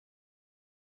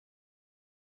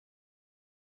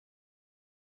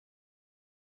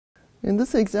In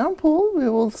this example, we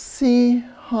will see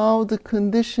how the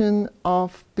condition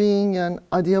of being an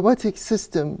adiabatic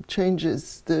system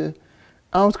changes the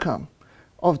outcome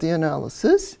of the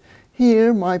analysis.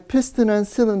 Here, my piston and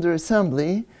cylinder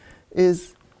assembly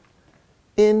is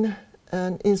in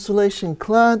an insulation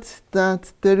clad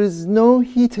that there is no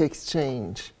heat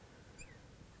exchange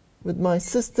with my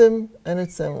system and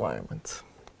its environment.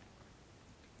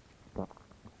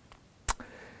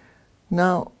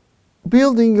 Now,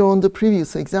 building on the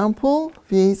previous example,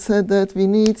 we said that we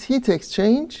need heat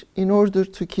exchange in order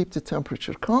to keep the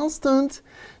temperature constant.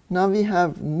 Now we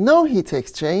have no heat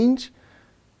exchange,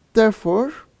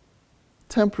 therefore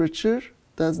temperature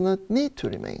does not need to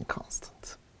remain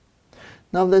constant.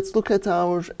 Now let's look at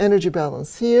our energy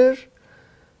balance here.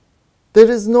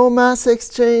 There is no mass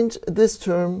exchange, this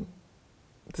term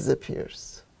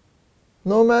disappears.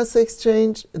 No mass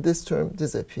exchange, this term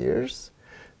disappears.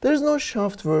 There is no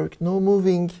shaft work, no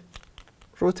moving,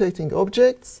 rotating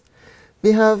objects.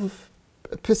 We have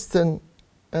a piston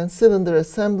and cylinder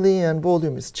assembly and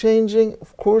volume is changing.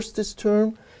 Of course, this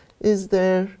term is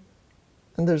there,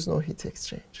 and there's no heat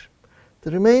exchange.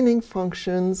 The remaining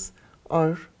functions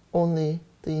are only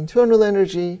the internal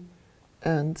energy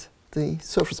and the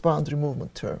surface boundary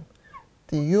movement term.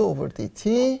 du over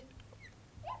dt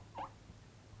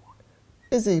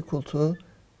is equal to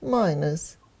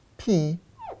minus p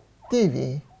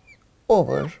dv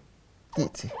over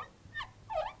dt.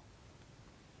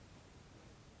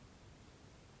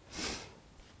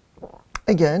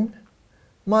 Again,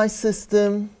 my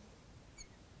system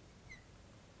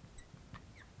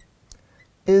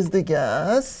is the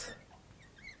gas.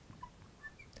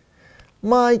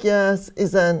 My gas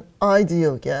is an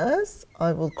ideal gas.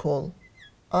 I will call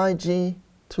Ig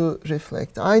to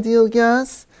reflect ideal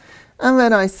gas. And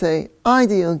when I say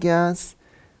ideal gas,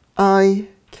 I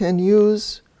can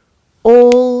use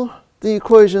all the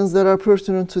equations that are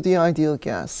pertinent to the ideal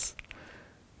gas.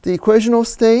 The equation of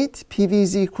state, PV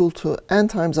is equal to N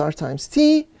times R times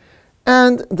T,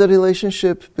 and the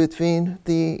relationship between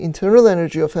the internal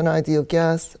energy of an ideal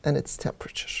gas and its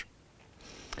temperature.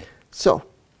 So,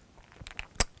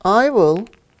 I will,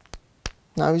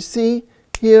 now you see,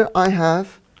 here I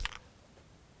have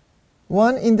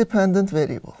one independent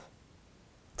variable.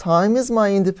 Time is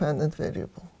my independent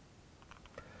variable.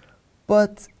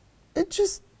 But it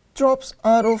just drops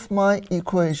out of my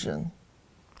equation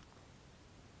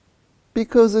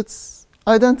because it's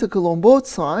identical on both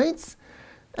sides,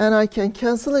 and I can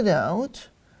cancel it out.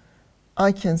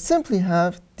 I can simply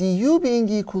have du being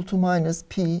equal to minus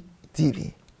p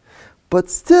dv. But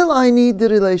still I need the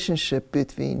relationship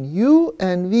between u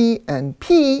and v and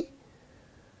p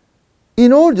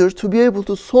in order to be able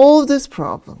to solve this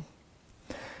problem.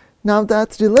 Now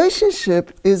that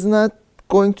relationship is not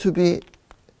going to be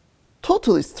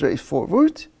totally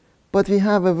straightforward, but we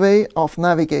have a way of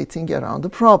navigating around the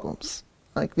problems,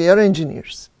 like we are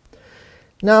engineers.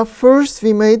 Now first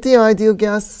we made the ideal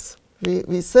gas.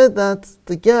 We said that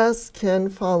the gas can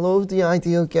follow the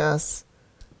ideal gas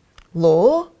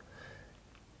law.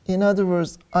 In other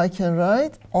words, I can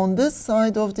write on this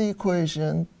side of the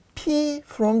equation P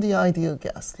from the ideal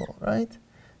gas law, right?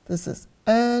 This is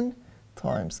N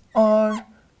times R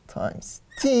times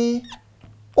T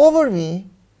over V,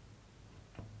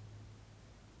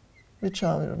 which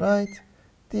I will write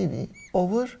dV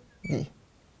over V.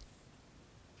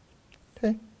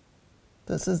 Okay,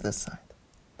 this is this side.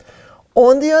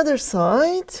 On the other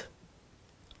side,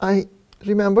 I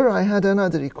remember I had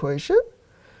another equation.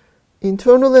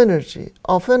 Internal energy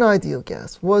of an ideal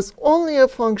gas was only a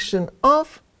function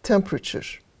of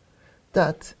temperature,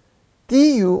 that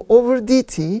du over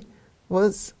dt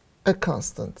was a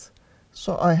constant.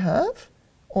 So I have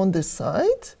on this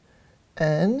side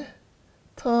N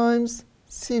times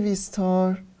Cv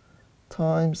star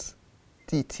times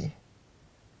dt.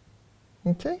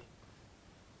 Okay?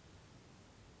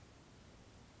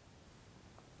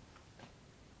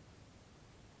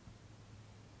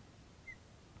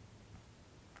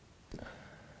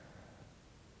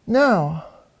 Now,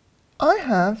 I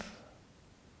have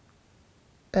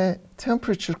a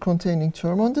temperature containing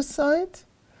term on this side.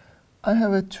 I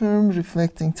have a term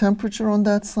reflecting temperature on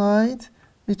that side,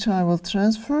 which I will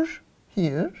transfer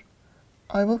here.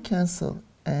 I will cancel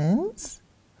n's.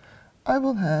 I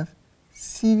will have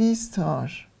Cv star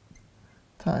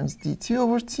times dt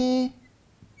over t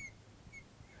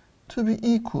to be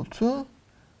equal to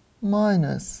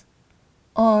minus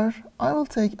r. I will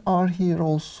take r here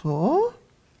also,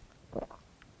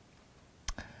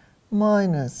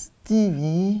 minus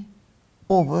dv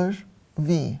over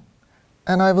v.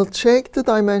 And I will check the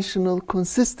dimensional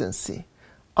consistency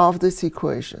of this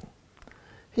equation.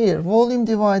 Here, volume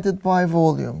divided by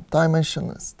volume,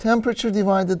 dimensionless. Temperature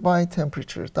divided by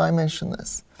temperature,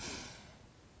 dimensionless.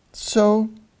 So,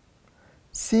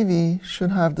 CV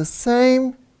should have the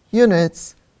same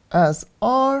units as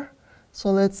R. So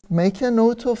let's make a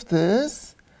note of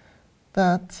this,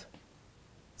 that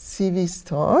CV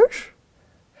star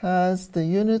has the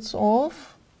units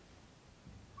of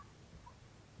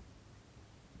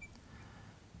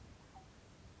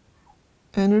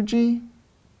energy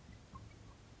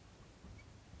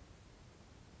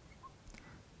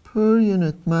per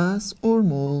unit mass or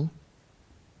mole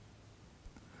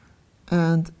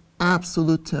and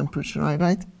absolute temperature. I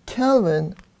write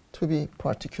Kelvin to be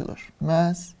particular.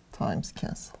 Mass times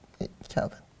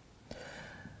Kelvin.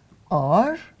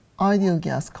 R, ideal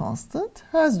gas constant,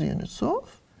 has the units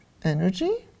of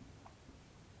energy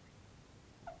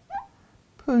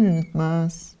per unit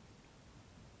mass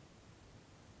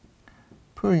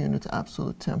per unit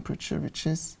absolute temperature, which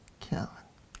is Kelvin.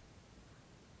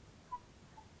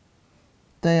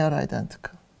 They are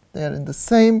identical. They are in the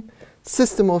same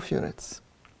system of units.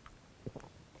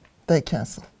 They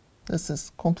cancel. This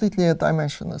is completely a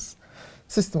dimensionless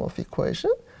system of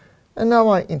equation. And now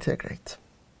I integrate.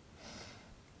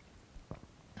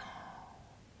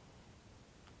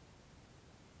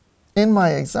 In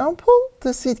my example,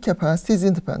 the seat capacity is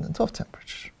independent of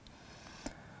temperature.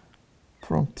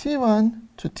 From T1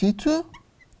 to T2,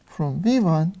 from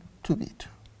V1 to V2.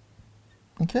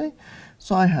 Okay?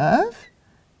 So I have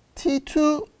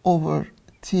T2 over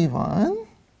T1,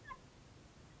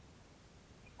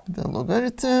 the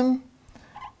logarithm,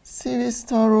 CV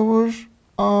star over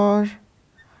R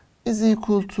is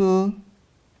equal to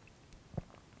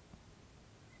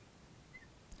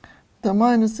the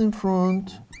minus in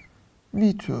front,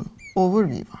 V2 over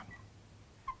V1.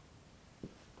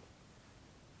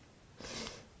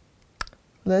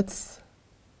 Let's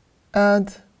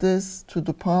add this to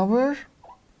the power,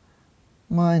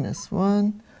 minus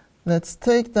 1. Let's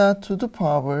take that to the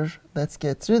power. Let's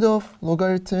get rid of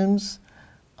logarithms.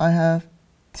 I have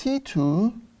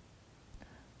T2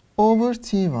 over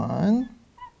T1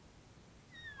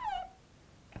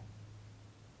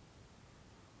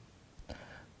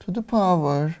 to the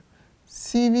power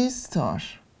CV star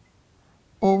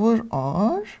over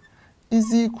R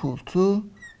is equal to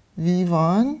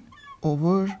V1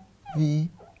 over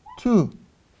V2.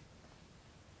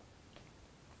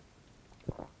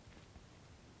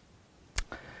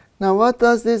 Now what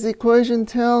does this equation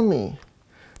tell me?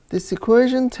 This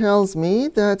equation tells me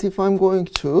that if I'm going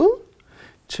to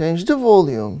change the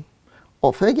volume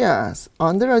of a gas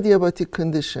under adiabatic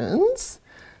conditions,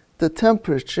 the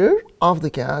temperature of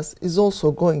the gas is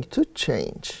also going to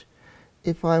change.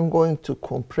 If I'm going to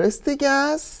compress the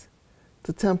gas,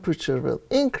 the temperature will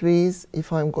increase.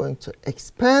 If I'm going to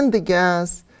expand the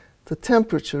gas, the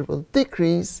temperature will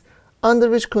decrease. Under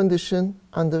which condition?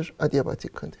 Under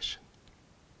adiabatic condition.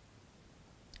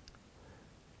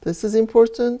 This is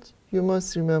important. You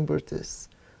must remember this.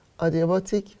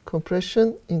 Adiabatic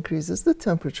compression increases the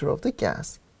temperature of the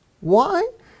gas. Why?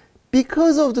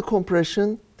 Because of the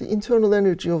compression, the internal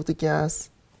energy of the gas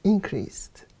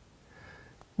increased.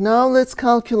 Now let's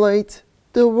calculate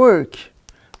the work.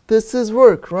 This is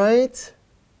work, right?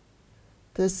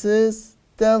 This is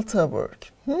delta work.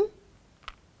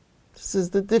 This is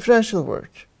the differential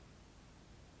work.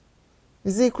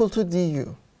 Is equal to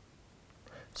du.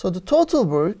 So the total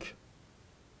work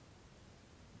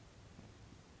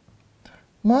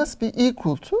must be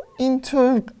equal to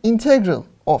integral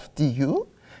of du.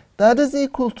 That is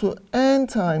equal to n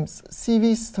times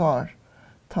CV star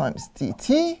times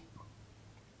dt.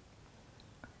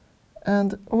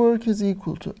 And work is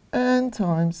equal to n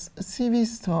times CV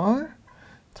star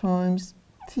times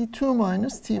T2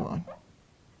 minus T1.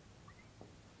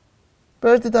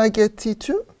 Where did I get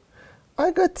T2?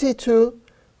 I got T2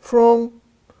 from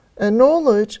a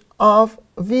knowledge of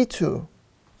V2.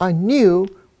 I knew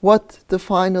what the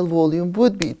final volume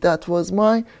would be. That was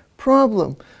my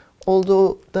problem.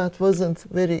 Although that wasn't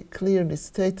very clearly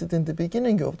stated in the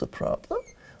beginning of the problem.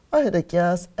 I had a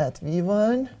gas at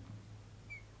V1.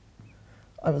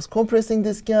 I was compressing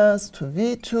this gas to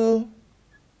V2.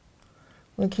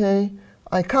 Okay,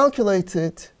 I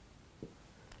calculated.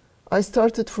 I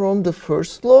started from the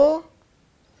first law.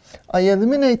 I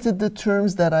eliminated the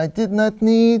terms that I did not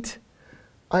need.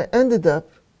 I ended up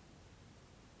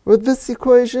with this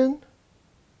equation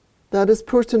that is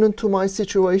pertinent to my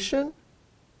situation.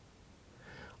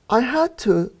 I had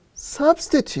to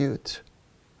substitute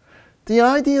the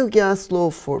ideal gas law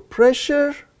for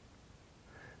pressure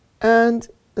and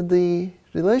the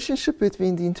relationship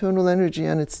between the internal energy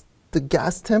and the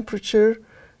gas temperature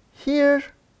here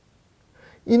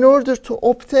in order to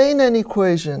obtain an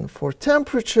equation for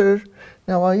temperature,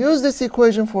 now I use this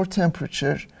equation for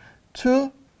temperature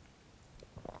to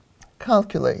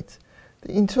calculate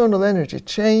the internal energy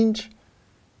change,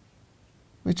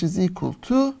 which is equal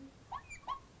to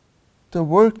the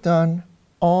work done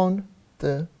on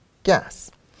the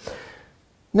gas.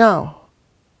 Now,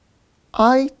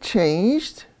 I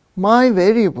changed my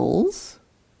variables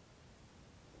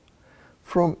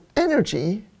from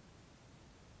energy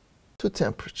to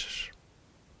temperature.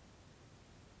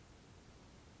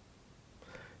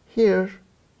 Here,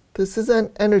 this is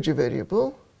an energy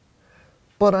variable,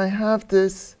 but I have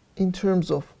this in terms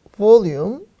of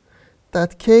volume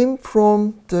that came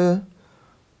from the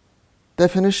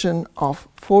definition of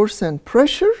force and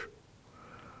pressure.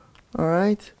 All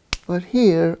right, but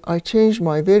here I changed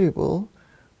my variable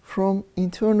from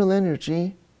internal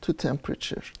energy to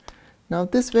temperature. Now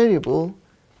this variable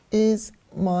is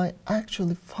my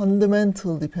actually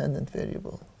fundamental dependent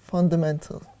variable.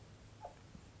 Fundamental.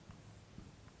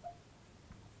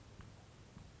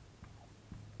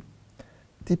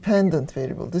 Dependent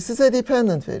variable. This is a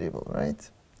dependent variable, right?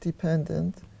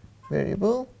 Dependent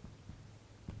variable.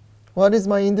 What is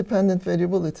my independent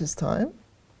variable? It is time.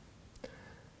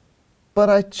 But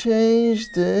I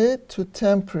changed it to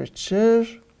temperature.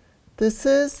 This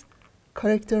is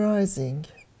characterizing.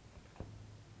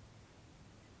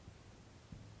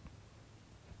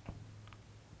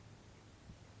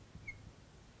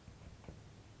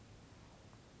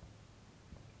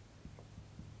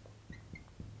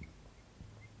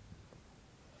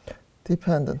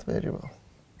 Dependent variable.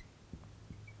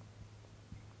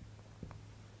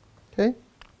 Okay?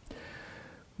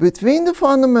 Between the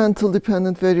fundamental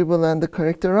dependent variable and the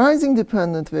characterizing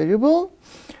dependent variable,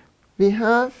 we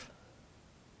have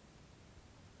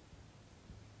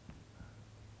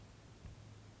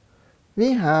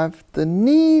the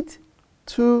need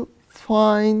to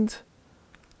find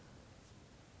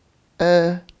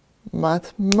a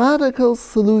mathematical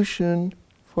solution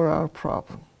for our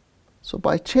problem. So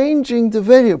by changing the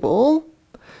variable,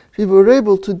 we were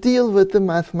able to deal with the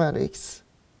mathematics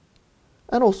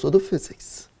and also the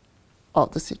physics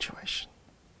of the situation.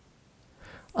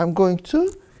 I'm going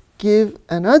to give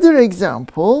another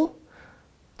example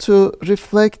to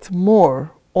reflect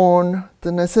more on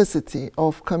the necessity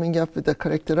of coming up with a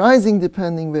characterizing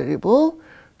dependent variable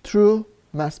through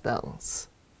mass balance.